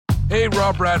Hey,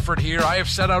 Rob Bradford here. I have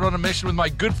set out on a mission with my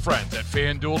good friends at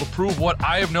FanDuel to prove what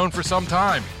I have known for some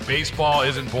time. Baseball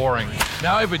isn't boring.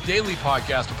 Now I have a daily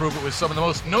podcast to prove it with some of the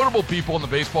most notable people in the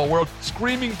baseball world,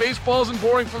 screaming baseball isn't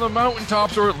boring from the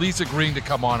mountaintops, or at least agreeing to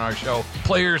come on our show.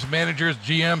 Players, managers,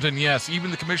 GMs, and yes, even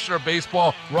the commissioner of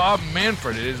baseball, Rob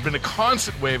Manfred. It has been a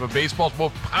constant wave of baseball's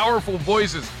most powerful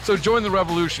voices. So join the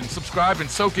revolution. Subscribe and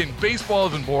soak in Baseball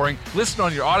Isn't Boring. Listen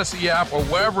on your Odyssey app or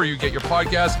wherever you get your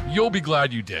podcasts. You'll be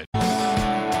glad you did.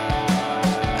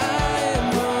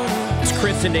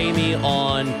 Chris and Amy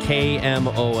on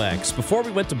KMOX. Before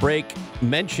we went to break,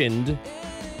 mentioned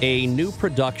a new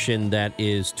production that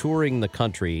is touring the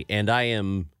country, and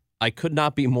I could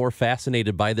not be more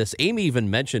fascinated by this. Amy even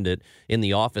mentioned it in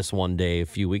the office one day a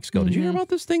few weeks ago. Did you hear about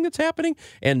this thing that's happening?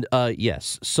 And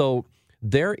yes, so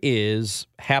there is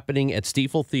happening at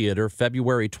Stiefel Theater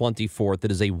February 24th. It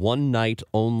is a one-night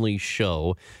only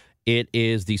show. It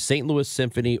is the St. Louis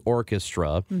Symphony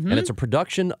Orchestra, and it's a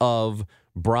production of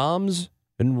Brahms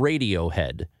and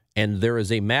Radiohead. And there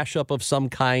is a mashup of some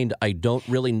kind. I don't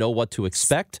really know what to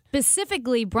expect.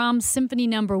 Specifically, Brahms Symphony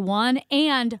No. 1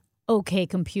 and OK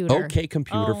Computer. OK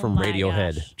Computer from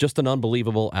Radiohead. Gosh. Just an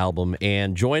unbelievable album.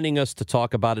 And joining us to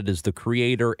talk about it is the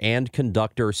creator and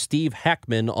conductor, Steve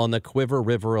Hackman, on the Quiver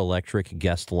River Electric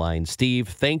guest line. Steve,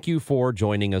 thank you for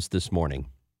joining us this morning.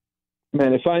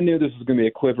 Man, if I knew this was going to be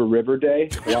a Quiver River day,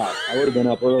 wow, I would have been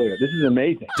up earlier. This is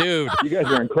amazing. Dude. You guys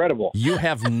are incredible. You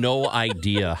have no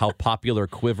idea how popular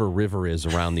Quiver River is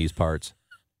around these parts.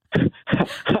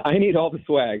 I need all the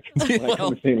swag when I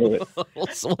come to St. Louis.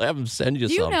 We'll have them send you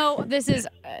some. You know, this is,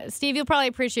 Steve, you'll probably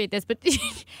appreciate this, but did you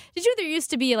know there used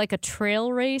to be like a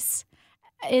trail race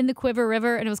in the Quiver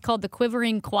River, and it was called the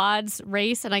Quivering Quads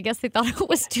Race, and I guess they thought it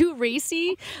was too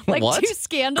racy, like what? too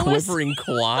scandalous. Quivering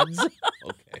Quads?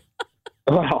 Okay.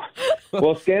 Wow.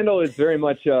 Well, scandal is very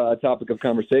much a topic of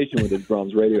conversation with this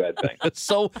Brahms Radiohead thing.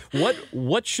 So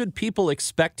what should people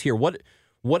expect here? What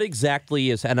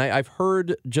exactly is, and I've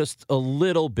heard just a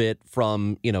little bit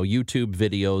from, YouTube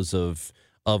videos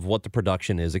of what the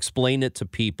production is. Explain it to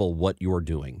people what you're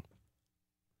doing.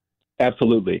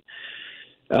 Absolutely.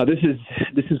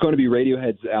 This is going to be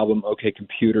Radiohead's album OK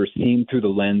Computer, seen through the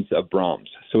lens of Brahms.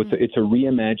 So it's a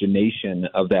reimagination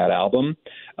of that album,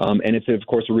 and it's of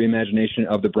course a reimagination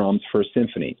of the Brahms First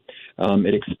Symphony.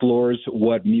 It explores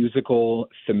what musical,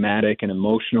 thematic, and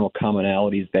emotional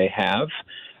commonalities they have,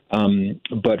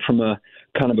 but from a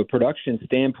kind of a production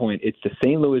standpoint, it's the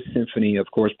St. Louis Symphony, of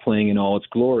course, playing in all its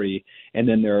glory, and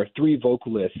then there are three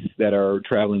vocalists that are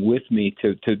traveling with me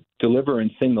to deliver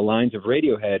and sing the lines of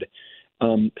Radiohead.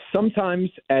 Sometimes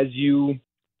as you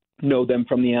know them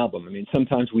from the album. I mean,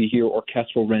 sometimes we hear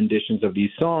orchestral renditions of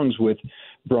these songs with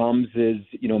Brahms's,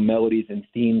 melodies and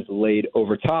themes laid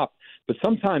over top. But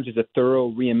sometimes it's a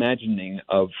thorough reimagining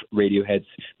of Radiohead's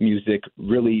music,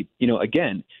 really,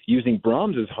 again, using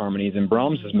Brahms's harmonies and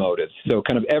Brahms's motives. So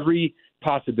kind of every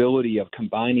possibility of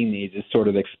combining these is sort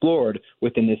of explored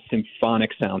within this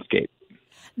symphonic soundscape.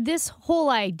 This whole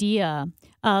idea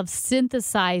of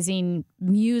synthesizing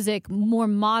music, more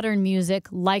modern music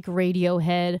like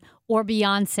Radiohead or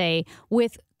Beyonce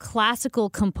with classical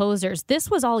composers, this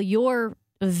was all your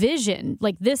vision.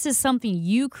 Like, this is something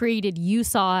you created, you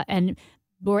saw, and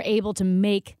were able to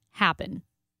make happen.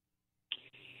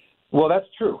 Well, that's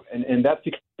true. And that's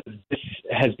because this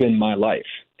has been my life.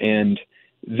 And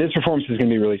this performance is going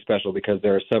to be really special because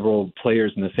there are several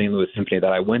players in the St. Louis Symphony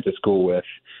that I went to school with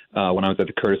when I was at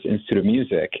the Curtis Institute of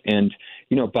Music. And,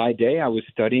 by day I was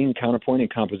studying counterpoint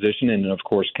and composition and, of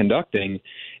course, conducting.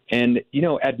 And,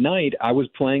 at night I was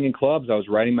playing in clubs. I was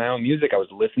writing my own music. I was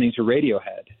listening to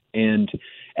Radiohead. And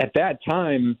at that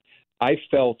time, I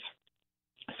felt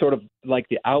sort of like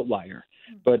the outlier.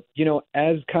 But,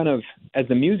 as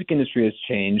the music industry has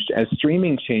changed, as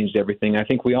streaming changed everything, I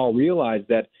think we all realize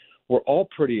that we're all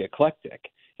pretty eclectic,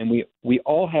 and we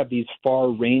all have these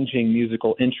far-ranging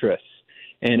musical interests.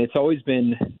 And it's always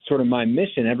been sort of my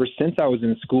mission ever since I was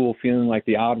in school feeling like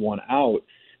the odd one out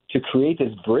to create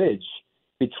this bridge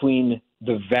between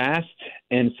the vast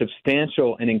and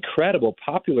substantial and incredible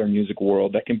popular music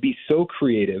world that can be so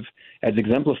creative, as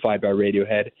exemplified by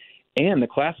Radiohead, and the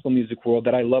classical music world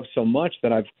that I love so much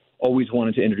that I've always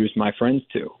wanted to introduce my friends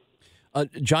to.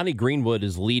 Johnny Greenwood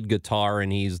is lead guitar,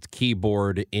 and he's the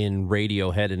keyboard in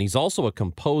Radiohead, and he's also a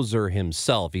composer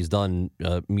himself. He's done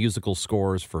musical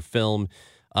scores for film.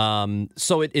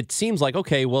 So it seems like,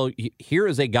 okay, well, here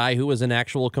is a guy who is an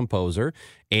actual composer,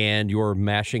 and you're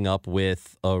mashing up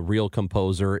with a real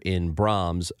composer in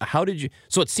Brahms. How did you?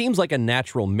 So it seems like a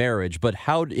natural marriage, but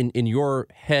how in your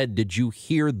head did you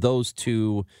hear those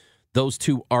two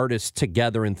artists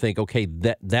together and think, okay,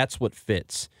 that's what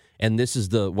fits? and this is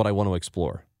what I want to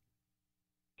explore?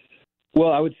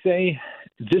 Well, I would say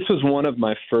this was one of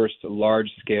my first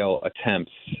large-scale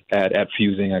attempts at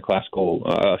fusing a classical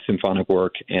symphonic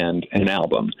work and an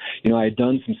album. I had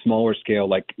done some smaller scale,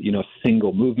 like,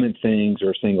 single movement things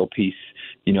or single piece,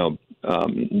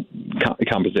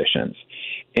 compositions.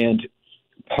 And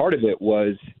part of it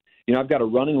was, I've got a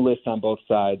running list on both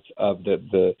sides of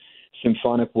the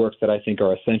symphonic works that I think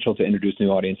are essential to introduce new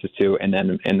audiences to, and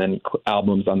then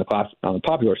albums on the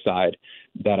popular side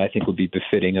that I think would be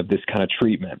befitting of this kind of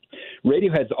treatment.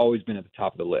 Radiohead's always been at the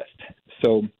top of the list.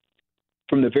 So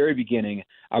from the very beginning,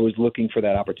 I was looking for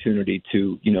that opportunity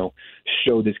to,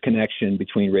 show this connection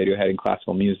between Radiohead and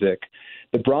classical music.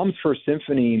 The Brahms First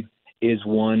Symphony is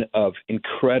one of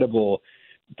incredible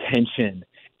tension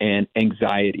and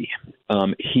anxiety.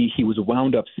 He was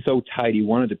wound up so tight. He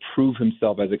wanted to prove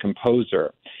himself as a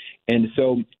composer. And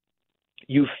so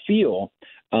you feel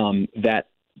that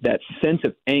sense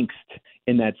of angst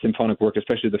in that symphonic work,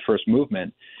 especially the first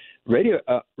movement.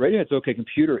 Radiohead's OK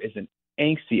Computer is an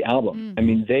angsty album. I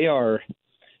mean, they are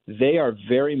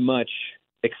very much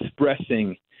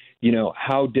expressing,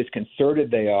 how disconcerted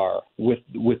they are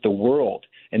with the world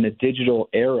and the digital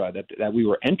era that we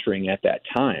were entering at that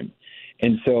time.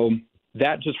 And so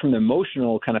that, just from the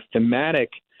emotional kind of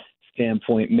thematic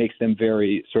standpoint, makes them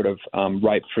very sort of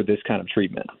ripe for this kind of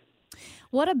treatment.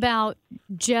 What about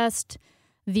just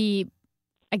the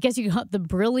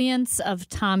brilliance of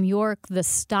Tom York, the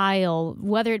style,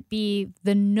 whether it be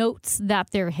the notes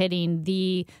that they're hitting,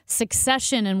 the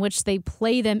succession in which they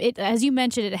play them? It, as you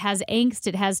mentioned, it has angst,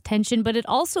 it has tension, but it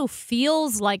also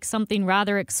feels like something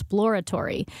rather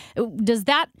exploratory. Does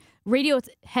that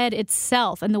Radiohead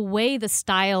itself and the way the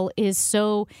style is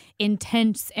so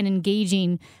intense and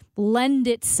engaging lend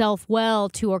itself well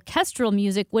to orchestral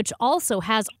music, which also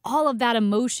has all of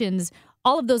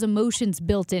those emotions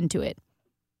built into it?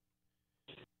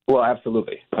 Well,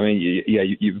 absolutely. I mean,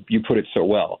 you put it so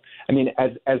well. I mean,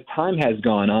 as time has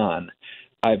gone on,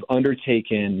 I've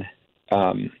undertaken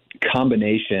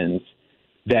combinations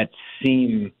that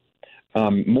seem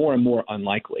more and more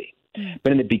unlikely.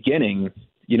 But in the beginning,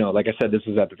 like I said, this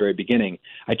was at the very beginning,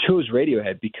 I chose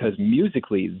Radiohead because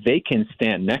musically they can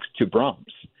stand next to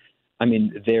Brahms. I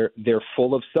mean, they're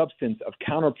full of substance, of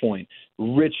counterpoint,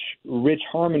 rich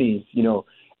harmonies,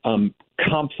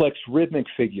 complex rhythmic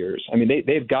figures. I mean,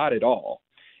 they've got it all.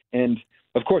 And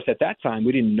of course, at that time,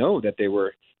 we didn't know that they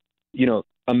were,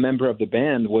 a member of the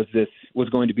band was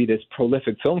going to be this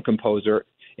prolific film composer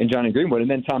in Johnny Greenwood.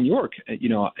 And then Tom York,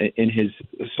 in his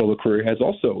solo career has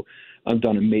also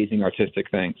done amazing artistic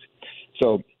things.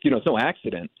 So, it's no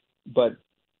accident, but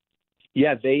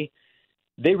yeah, they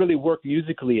really work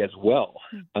musically as well,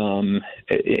 in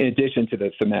addition to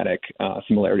the thematic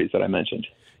similarities that I mentioned.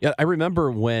 Yeah, I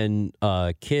remember when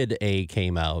Kid A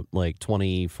came out like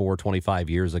 24, 25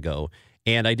 years ago,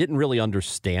 and I didn't really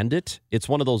understand it. It's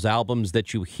one of those albums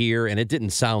that you hear, and it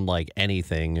didn't sound like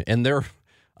anything. And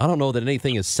I don't know that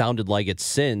anything has sounded like it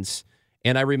since.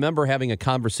 And I remember having a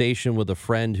conversation with a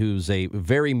friend who's a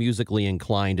very musically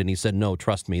inclined, and he said, "No,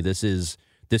 trust me, this is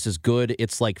good.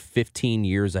 It's like 15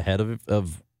 years ahead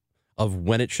of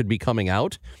when it should be coming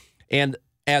out." And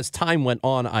as time went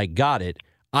on, I got it.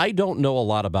 I don't know a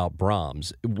lot about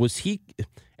Brahms. Was he,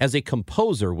 as a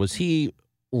composer, was he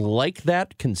like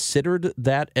that, considered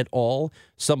that at all?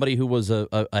 Somebody who was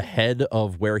ahead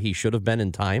of where he should have been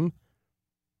in time?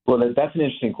 Well, that's an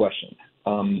interesting question.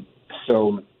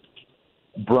 So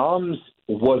Brahms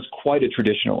was quite a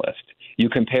traditionalist. You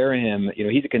compare him,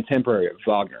 he's a contemporary of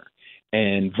Wagner,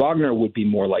 and Wagner would be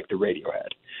more like the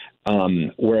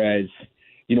Radiohead. Whereas,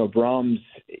 Brahms,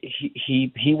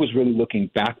 he was really looking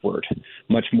backward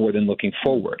much more than looking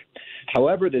forward.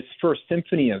 However, this first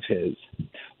symphony of his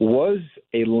was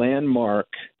a landmark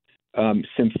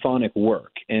symphonic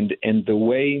work, and the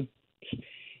way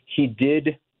he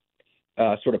did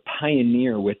sort of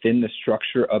pioneer within the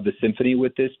structure of the symphony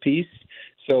with this piece.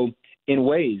 So in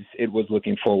ways, it was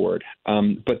looking forward.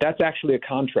 But that's actually a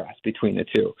contrast between the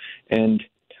two. And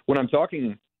when I talk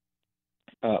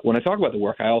about the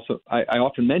work, I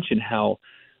often mention how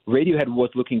Radiohead was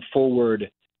looking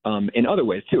forward in other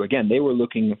ways too. Again, they were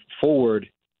looking forward.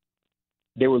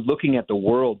 They were looking at the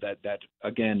world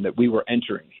that we were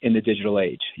entering in the digital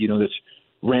age. This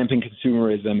rampant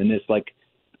consumerism and this like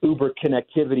uber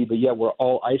connectivity, but yet we're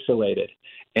all isolated.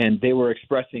 And they were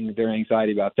expressing their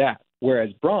anxiety about that.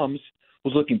 Whereas Brahms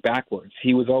was looking backwards.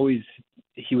 He was always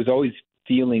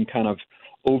feeling kind of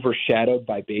overshadowed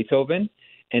by Beethoven.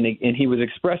 And he was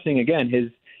expressing, again,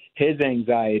 his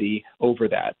anxiety over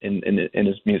that in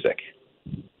his music.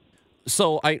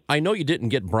 So I know you didn't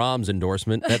get Brahms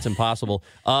endorsement. That's impossible.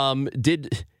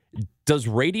 Does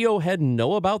Radiohead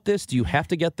know about this? Do you have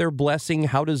to get their blessing?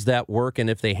 How does that work? And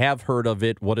if they have heard of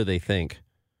it, what do they think?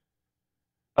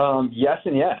 Yes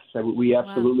and yes. We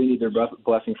absolutely need their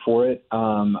blessing for it.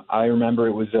 I remember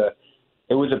it was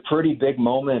a pretty big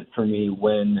moment for me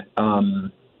when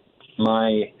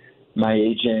my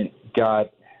agent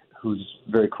who's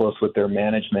very close with their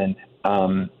management.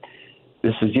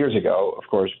 This was years ago, of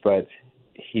course, but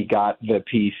he got the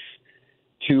piece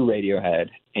to Radiohead,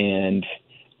 and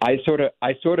I sort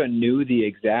of knew the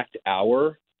exact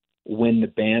hour when the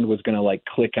band was going to like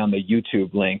click on the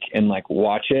YouTube link and like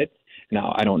watch it.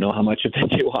 Now, I don't know how much of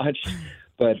it they watched,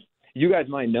 but you guys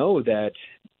might know that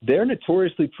they're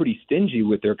notoriously pretty stingy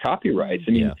with their copyrights.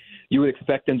 I mean, You would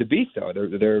expect them to be so.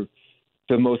 They're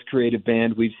the most creative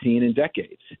band we've seen in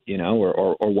decades,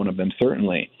 or one of them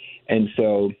certainly. And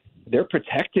so they're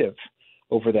protective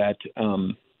over that,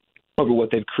 over what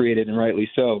they've created, and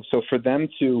rightly so. So for them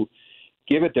to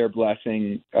give it their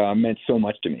blessing meant so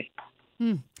much to me.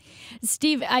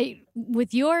 Steve,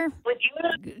 with your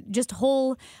just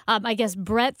whole,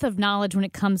 breadth of knowledge when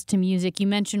it comes to music, you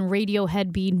mentioned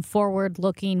Radiohead being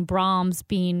forward-looking, Brahms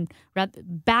being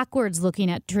backwards-looking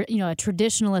at a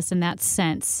traditionalist in that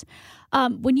sense.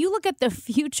 When you look at the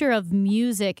future of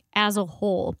music as a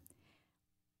whole,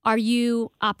 are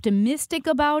you optimistic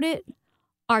about it?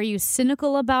 Are you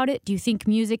cynical about it? Do you think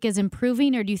music is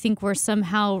improving, or do you think we're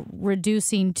somehow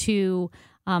reducing to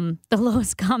the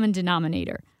lowest common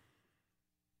denominator?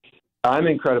 I'm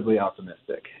incredibly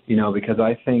optimistic, because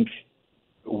I think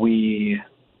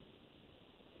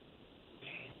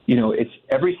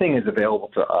everything is available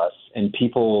to us, and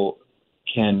people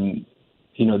can,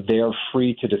 they're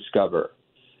free to discover.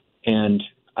 And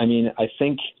I mean, I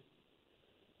think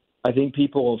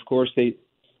people, of course,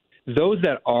 those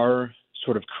that are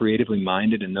sort of creatively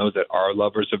minded and those that are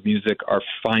lovers of music are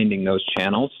finding those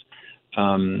channels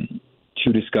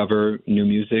to discover new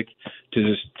music,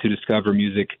 to discover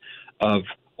music of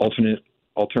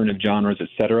alternative genres,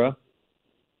 etc.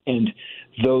 And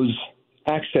those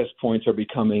access points are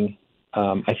becoming,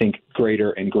 I think,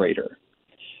 greater and greater.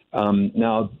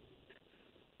 Now,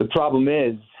 the problem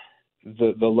is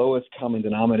the lowest common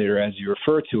denominator, as you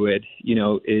refer to it,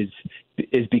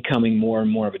 is becoming more and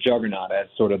more of a juggernaut, as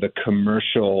sort of the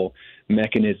commercial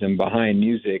mechanism behind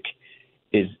music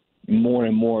is more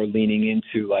and more leaning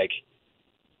into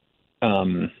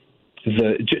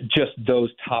just those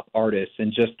top artists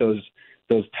and just those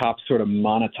top sort of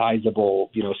monetizable,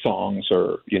 songs,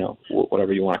 or,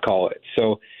 whatever you want to call it.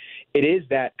 So it is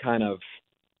that kind of,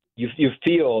 you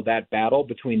feel that battle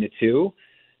between the two,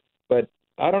 but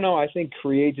I don't know. I think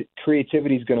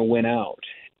creativity is going to win out.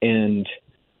 And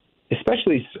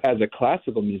especially as a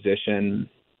classical musician,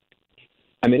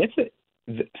 I mean,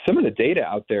 some of the data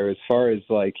out there as far as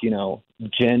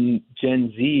Gen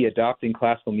Z adopting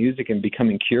classical music and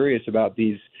becoming curious about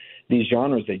these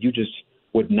genres that you just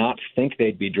would not think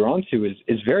they'd be drawn to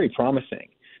is very promising.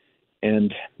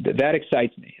 And that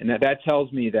excites me. And that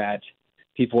tells me that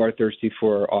people are thirsty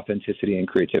for authenticity and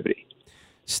creativity.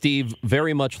 Steve,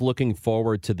 very much looking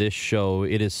forward to this show.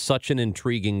 It is such an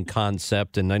intriguing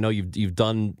concept, and I know you've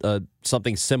done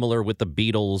something similar with the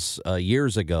Beatles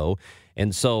years ago,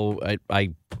 and so I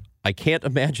can't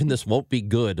imagine this won't be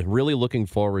good. Really looking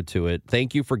forward to it.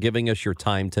 Thank you for giving us your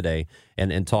time today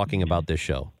and talking about this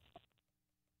show.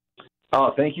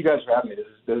 Oh, thank you guys for having me.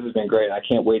 This has been great. I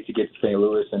can't wait to get to St.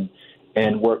 Louis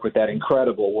and work with that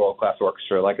incredible world-class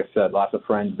orchestra. Like I said, lots of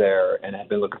friends there, and I've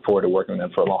been looking forward to working with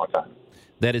them for a long time.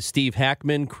 That is Steve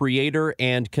Hackman, creator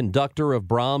and conductor of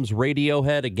Brahms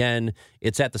Radiohead. Again,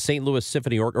 it's at the St. Louis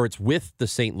Symphony or it's with the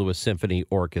St. Louis Symphony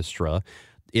Orchestra.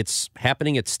 It's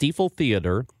happening at Stiefel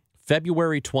Theater,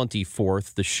 February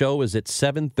 24th. The show is at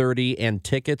 7:30, and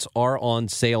tickets are on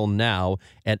sale now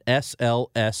at SLSO.org.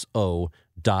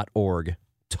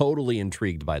 Totally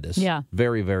intrigued by this. Yeah.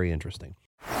 Very, very interesting.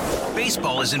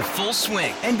 Baseball is in full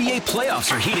swing. NBA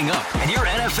playoffs are heating up, and your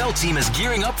NFL team is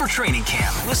gearing up for training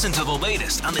camp. Listen to the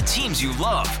latest on the teams you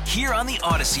love here on the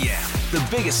Odyssey app. The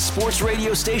biggest sports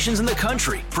radio stations in the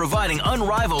country, providing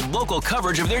unrivaled local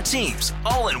coverage of their teams,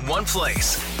 all in one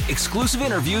place. Exclusive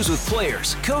interviews with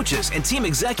players, coaches, and team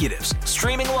executives,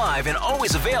 streaming live and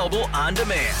always available on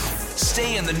demand.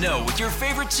 Stay in the know with your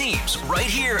favorite teams right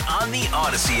here on the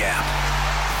Odyssey app.